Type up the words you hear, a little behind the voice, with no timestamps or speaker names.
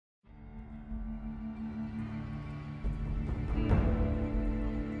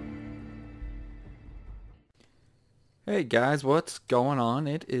Hey guys, what's going on?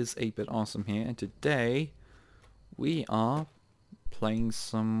 It is 8-Bit Awesome here, and today we are playing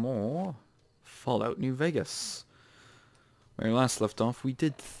some more Fallout New Vegas. Where we last left off, we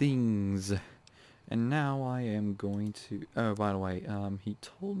did things, and now I am going to... Oh, by the way, he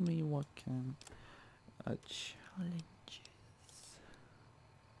told me what can... challenges...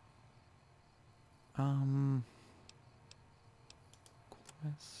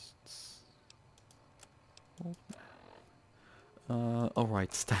 Quests...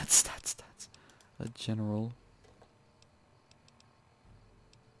 alright, stats. A general.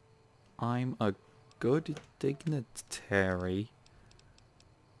 I'm a good dignitary.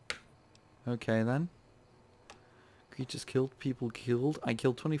 Okay then. Creatures killed, people killed. I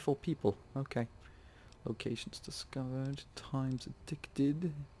killed 24 people. Okay. Locations discovered. Times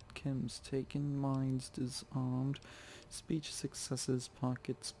addicted. Chems taken. Minds disarmed. Speech successes.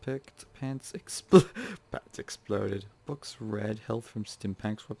 Pockets picked. Pants exploded. Books read. Health from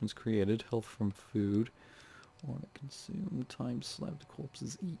stimpaks. Weapons created. Health from food. Water consumed. Time slapped.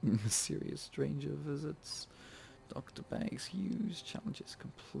 Corpses eaten. Mysterious stranger visits. Doctor bags used. Challenges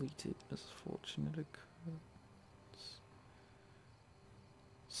completed. Misfortunate occurrence.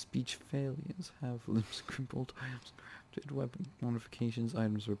 Speech failures. Have limbs crippled. Items crafted. Weapon modifications.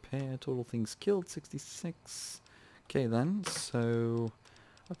 Items repair. Total things killed. 66. Okay then. So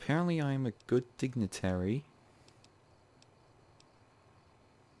apparently I'm a good dignitary.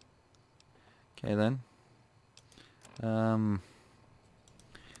 Okay then.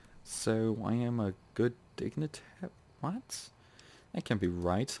 So I am a good dignitary. What? That can't be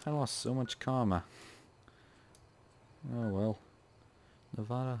right. I lost so much karma. Oh well.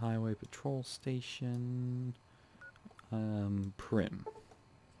 Nevada Highway Patrol Station. Prim.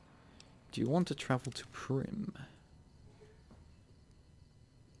 Do you want to travel to Prim?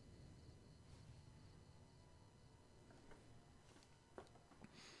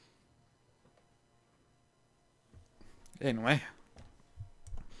 Anyway.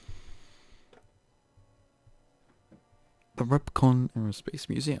 The Repcon Aerospace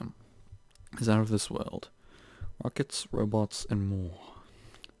Museum is out of this world. Rockets, robots, and more.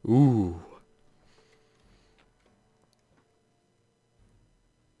 Ooh.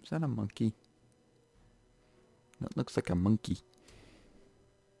 Is that a monkey? That looks like a monkey.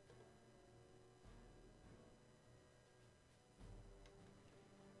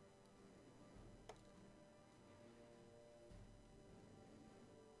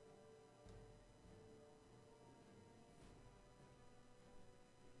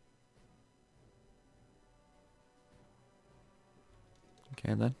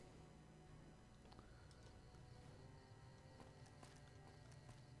 Okay then.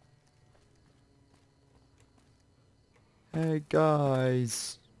 Hey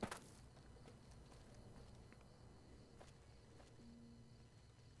guys.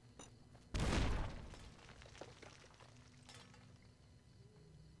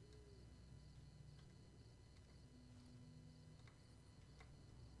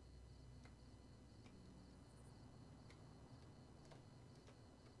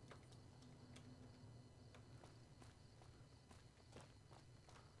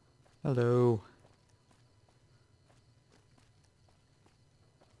 Hello.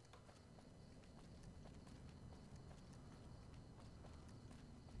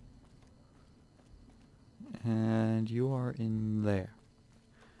 And you are in there.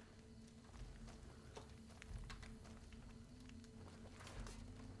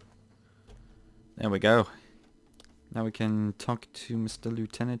 There we go. Now we can talk to Mr.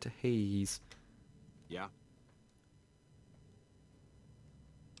 Lieutenant Hayes. Yeah?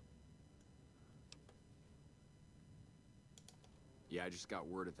 Yeah, I just got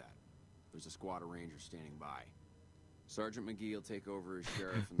word of that. There's a squad of rangers standing by. Sergeant McGee will take over as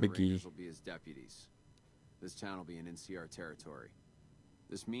sheriff and the McGee. rangers will be his deputies. This town will be in NCR territory.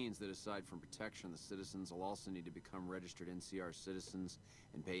 This means that aside from protection, the citizens will also need to become registered NCR citizens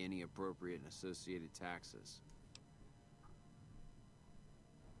and pay any appropriate and associated taxes.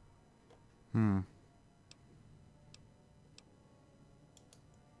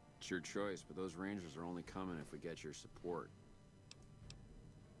 It's your choice, but those rangers are only coming if we get your support.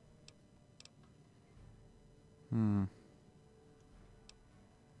 Let's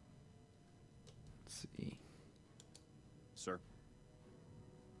see. Sir?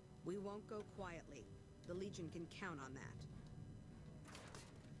 We won't go quietly. The Legion can count on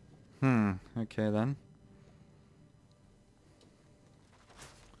that. Okay then.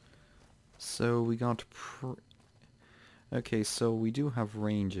 So we got okay, so we do have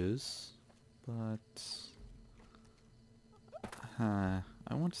ranges, but I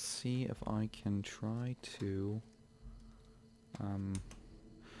want to see if I can try to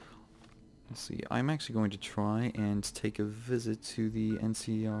Let's see, I'm actually going to try and take a visit to the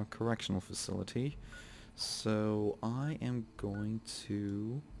NCR Correctional Facility. So I am going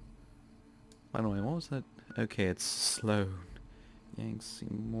to... By the way, what was that? Okay, it's Sloan. Yangtze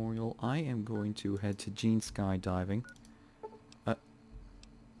Memorial. I am going to head to Gene skydiving.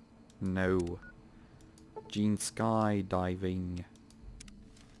 No. Gene skydiving.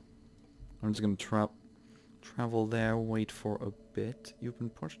 I'm just going to travel there, wait for a bit. You've been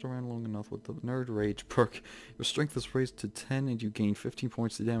pushed around long enough with the Nerd Rage perk. Your strength is raised to 10 and you gain 15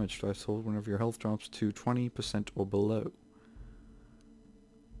 points to damage threshold whenever your health drops to 20% or below.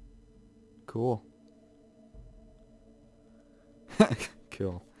 Cool.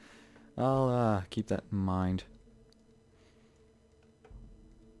 Cool. I'll keep that in mind.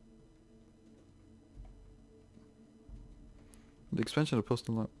 The expansion of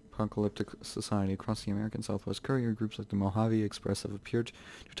post-apocalyptic society across the American Southwest, courier groups like the Mojave Express have appeared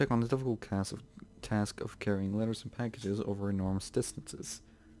to take on the difficult task of carrying letters and packages over enormous distances.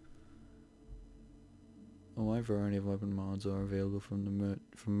 A wide variety of weapon mods are available from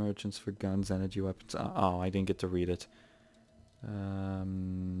merchants for guns, energy weapons. Oh, I didn't get to read it.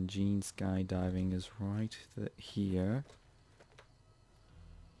 Gene skydiving is right here.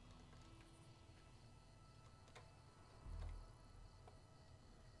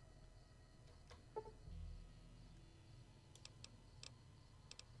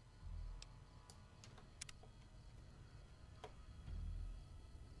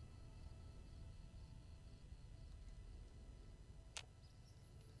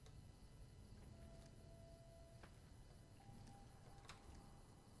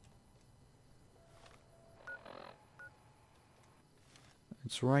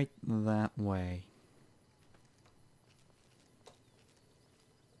 It's right that way.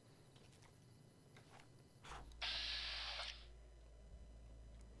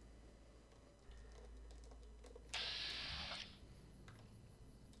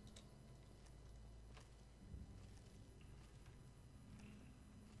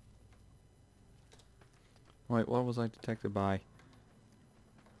 Wait, what was I detected by?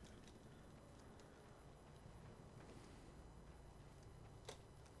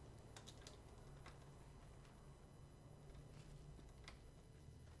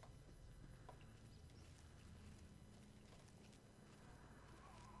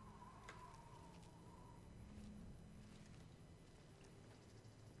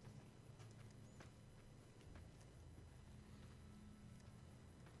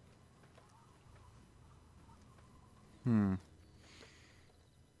 Hmm.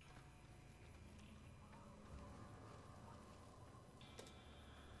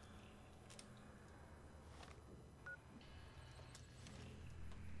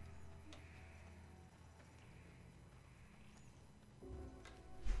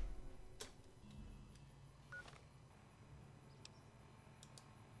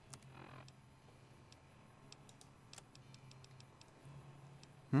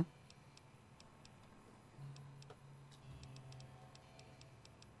 Hmm?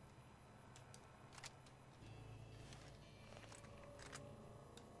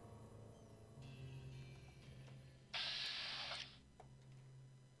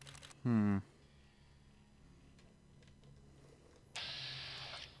 Hmm.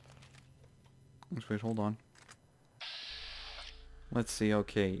 Let's wait, hold on. Let's see,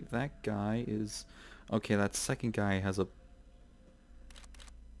 okay, that guy is... Okay, that second guy has a...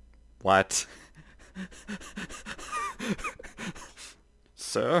 What?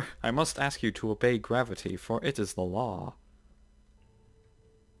 Sir, I must ask you to obey gravity, for it is the law.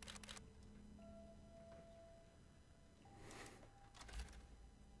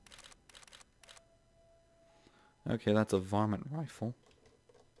 Okay, that's a varmint rifle.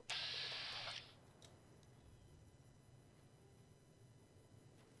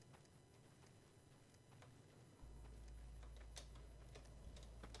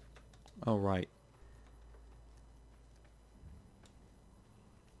 Oh, right.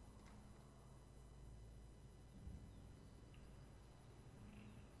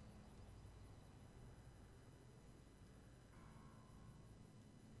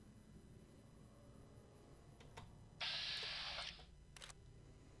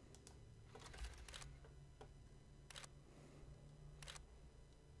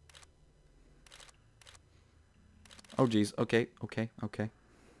 Oh, geez. Okay, okay, okay.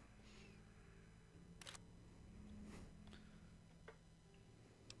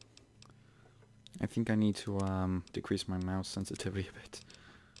 I think I need to, decrease my mouse sensitivity a bit.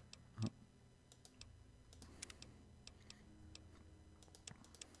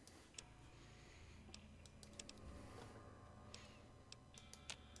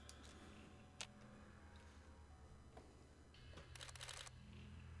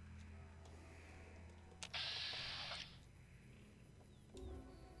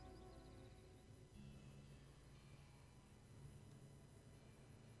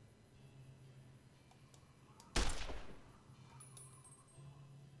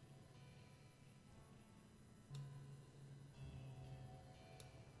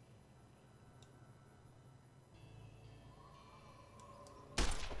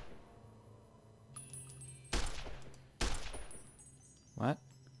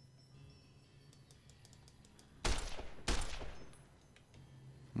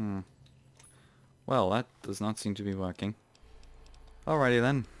 Well, that does not seem to be working. Alrighty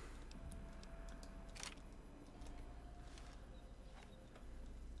then.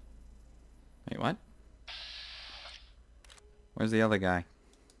 Wait, what? Where's the other guy?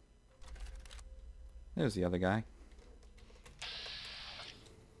 There's the other guy.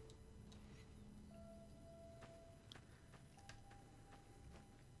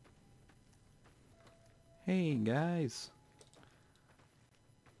 Hey, guys.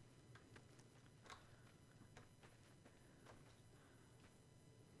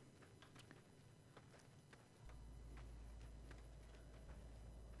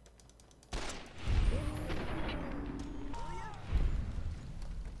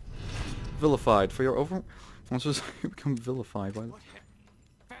 Vilified for your over... Monsters become vilified by... Found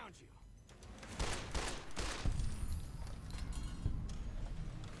you.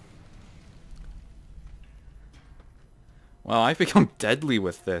 Well, I've become deadly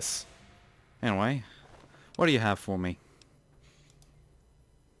with this. Anyway, what do you have for me?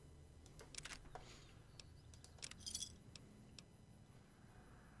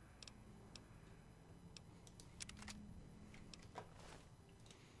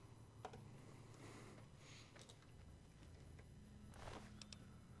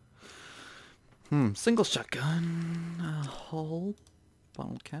 Single shotgun, hull,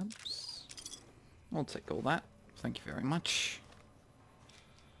 bottle caps. I'll take all that. Thank you very much.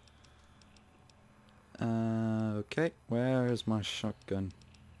 Okay, where is my shotgun?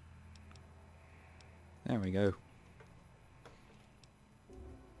 There we go.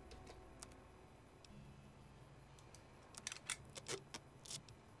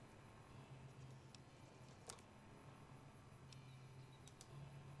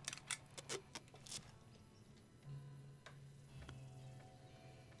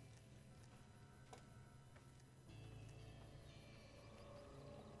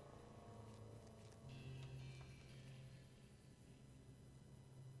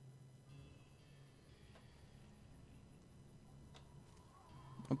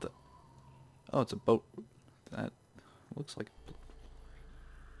 What the? Oh, it's a boat. That looks like...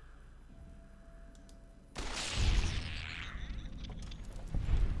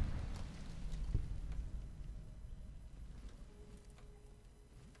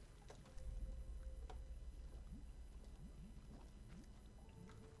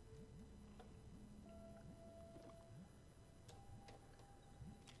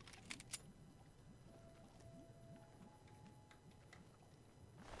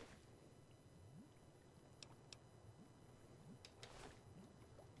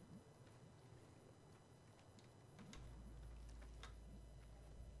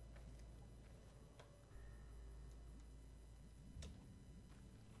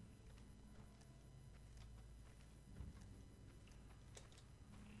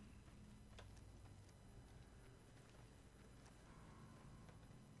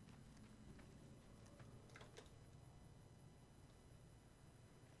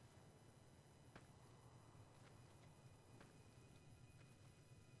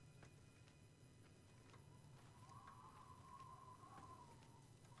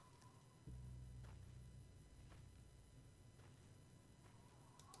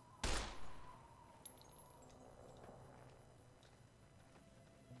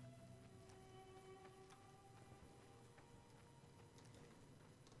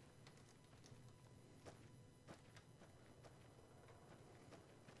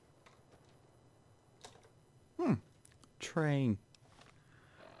 Train.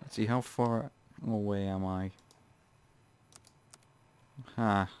 Let's see, how far away am I?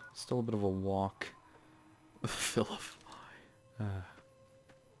 Still a bit of a walk. Philip.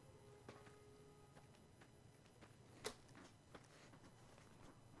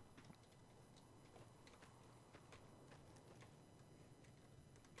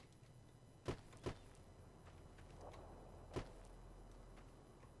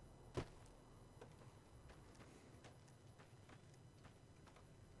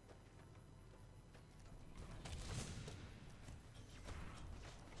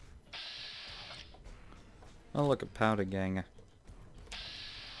 Oh, look, a powder ganger.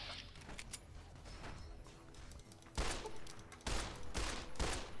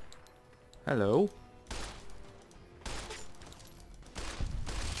 Hello.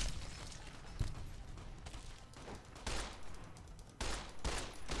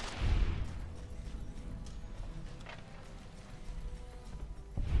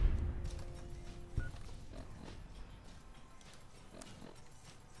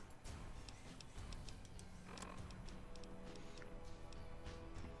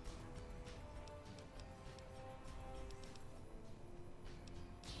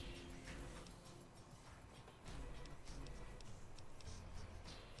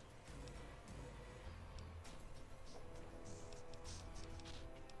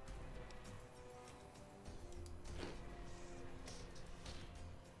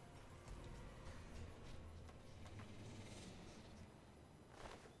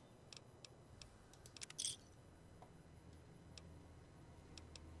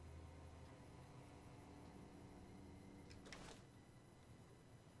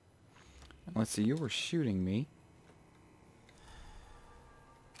 Let's see, you were shooting me.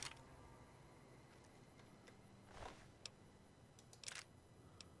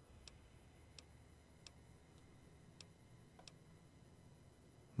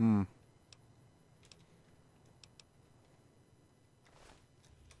 Hmm.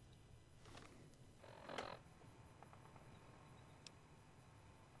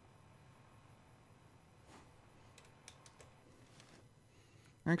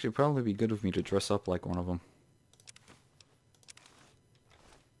 Actually, probably be good of me to dress up like one of them.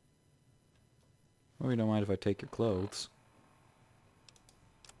 Well, you don't mind if I take your clothes.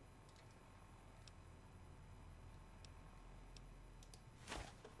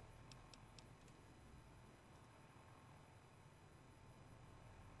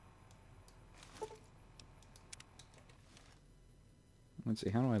 Let's see,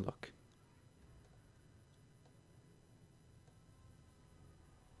 how do I look?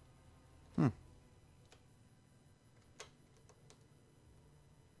 Hmm.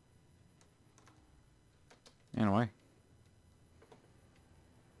 Anyway.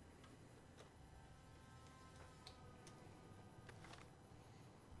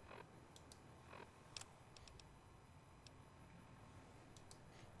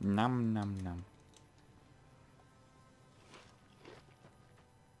 Nom nom nom.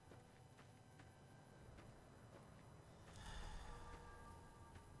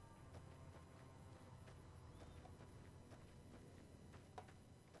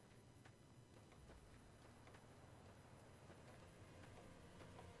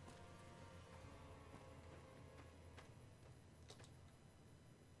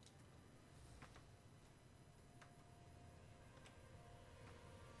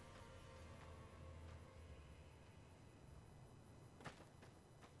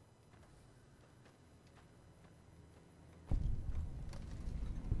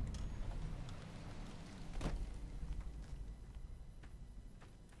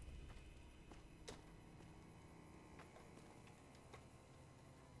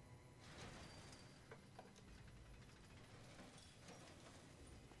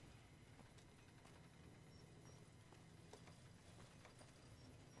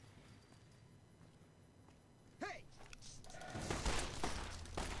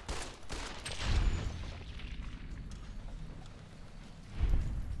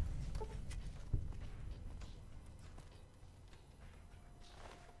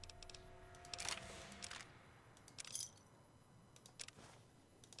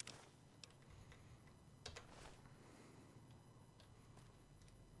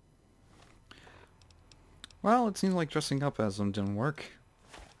 Well, it seems like dressing up as them didn't work.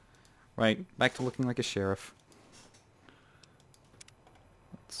 Right, back to looking like a sheriff.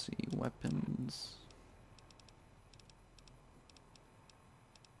 Let's see, weapons.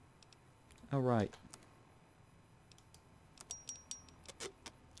 Oh, right.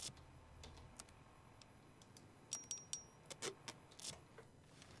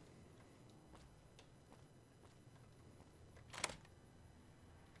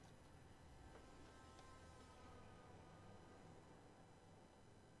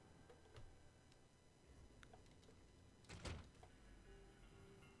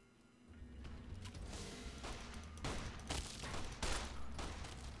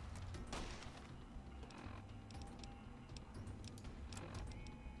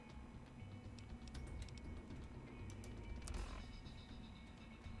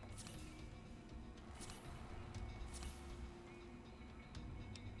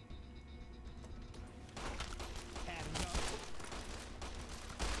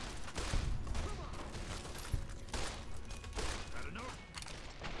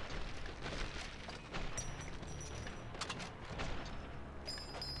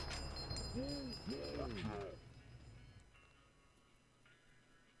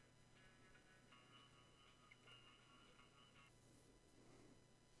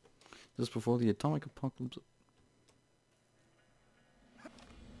 Just before the atomic apocalypse.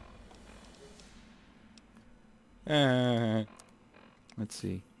 Let's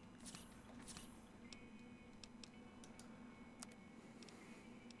see.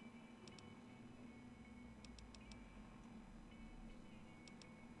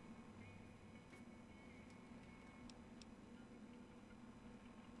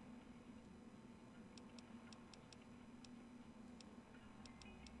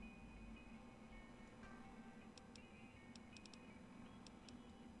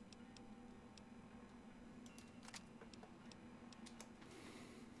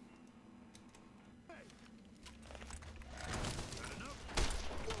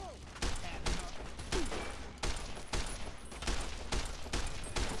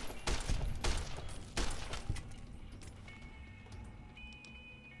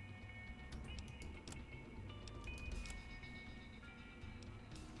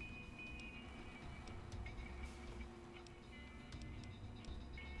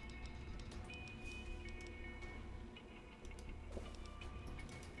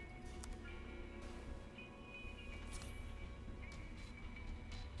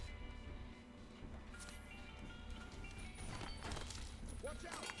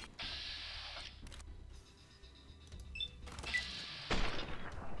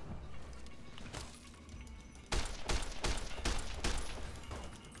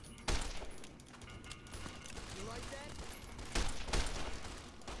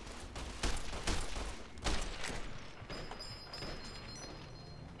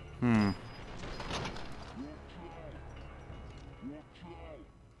 Hmm.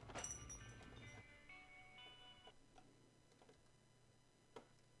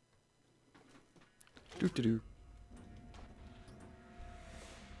 Doo-doo-doo.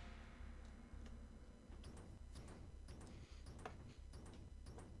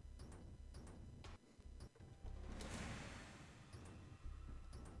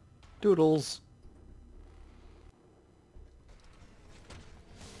 Doodles.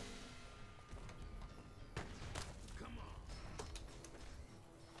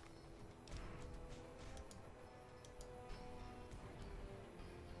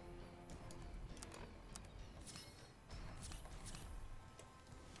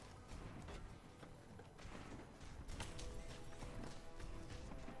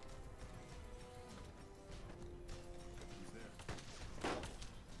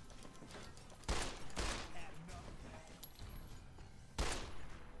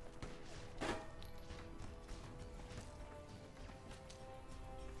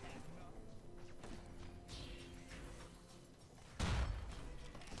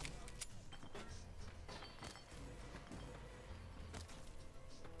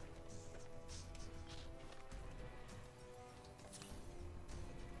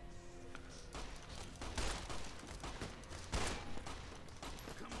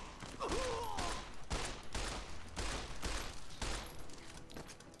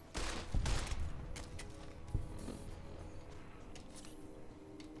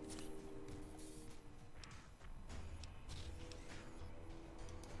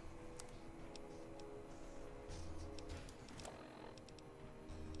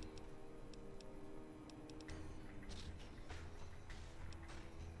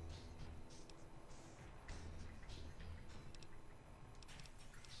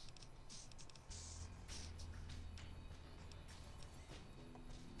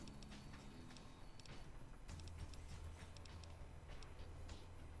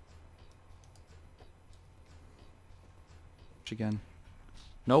 Again.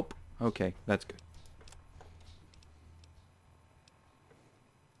 Nope. Okay, that's good.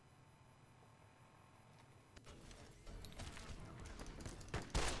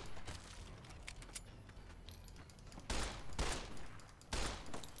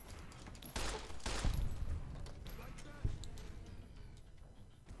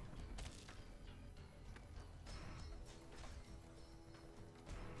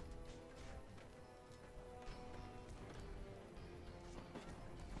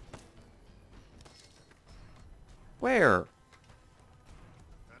 Where?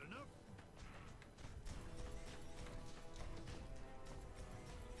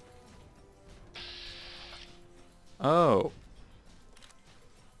 Oh.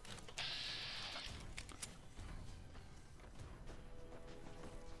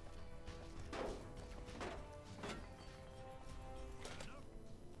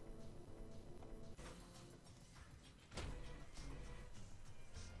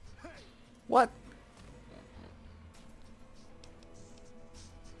 What?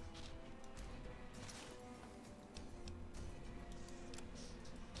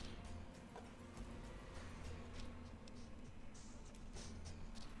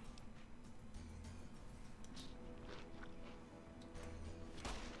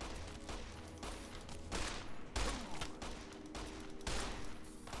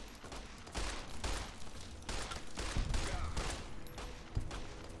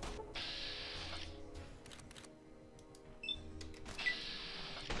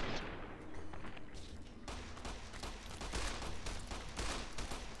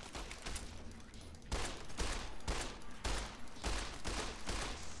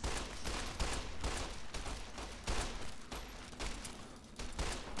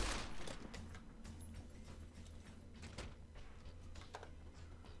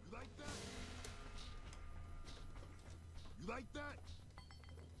 Like that?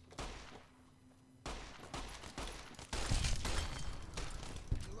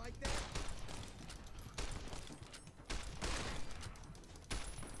 You like that?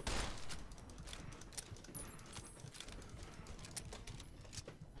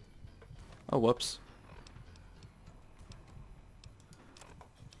 Oh, whoops.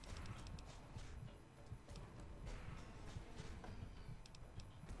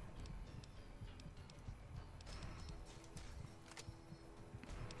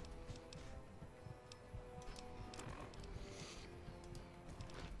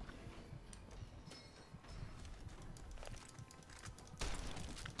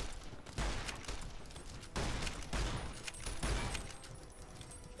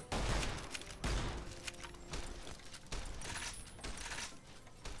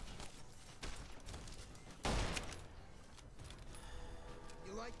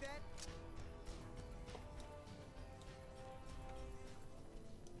 like that?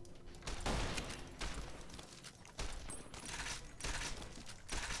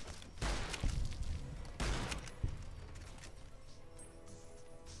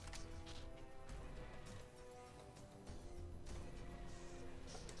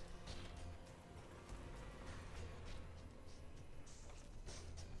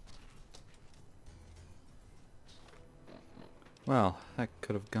 Well, that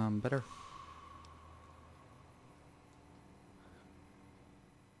could have gone better.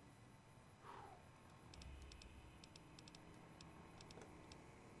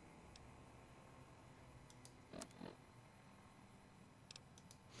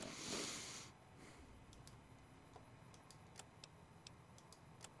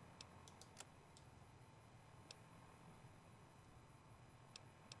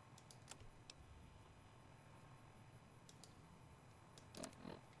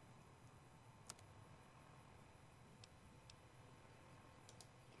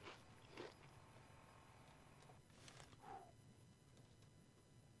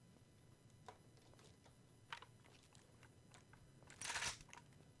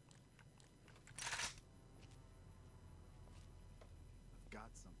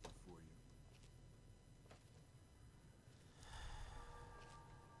 Got something for you.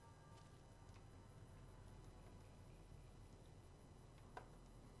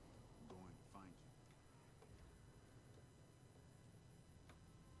 I'm going to find you.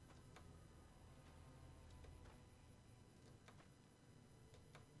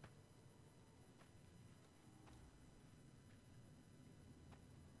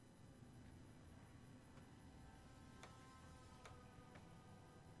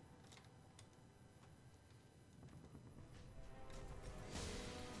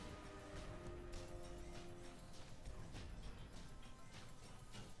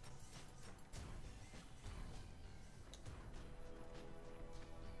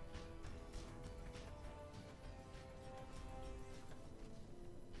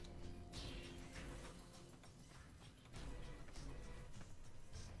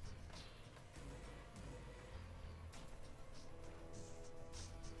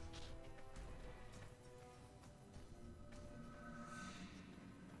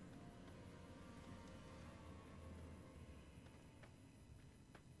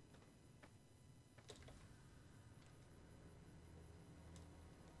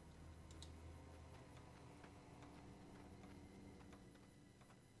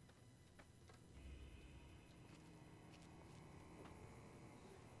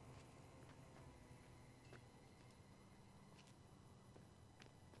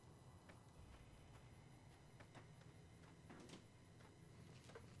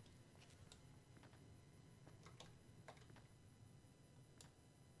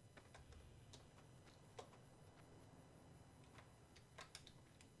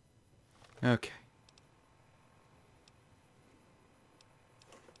 Okay.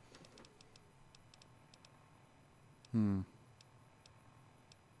 Hmm.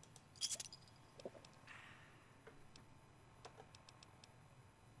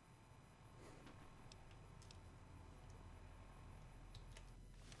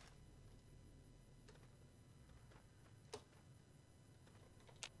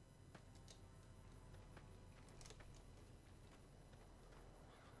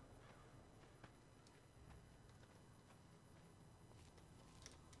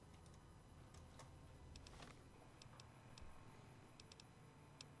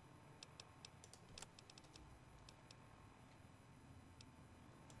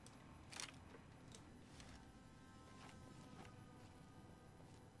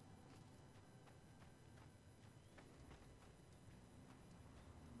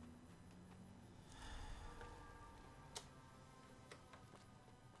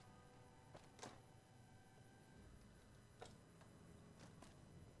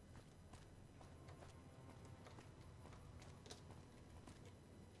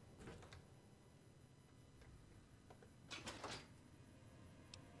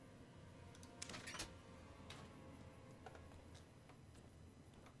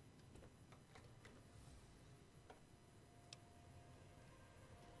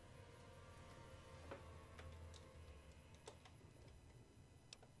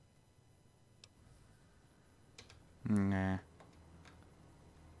 Nah.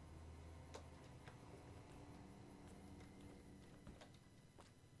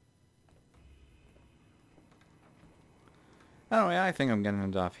 Anyway, I think I'm gonna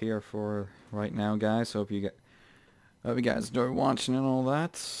end off here for right now, guys. Hope you guys enjoy watching and all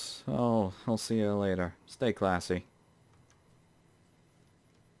that. I'll see you later. Stay classy.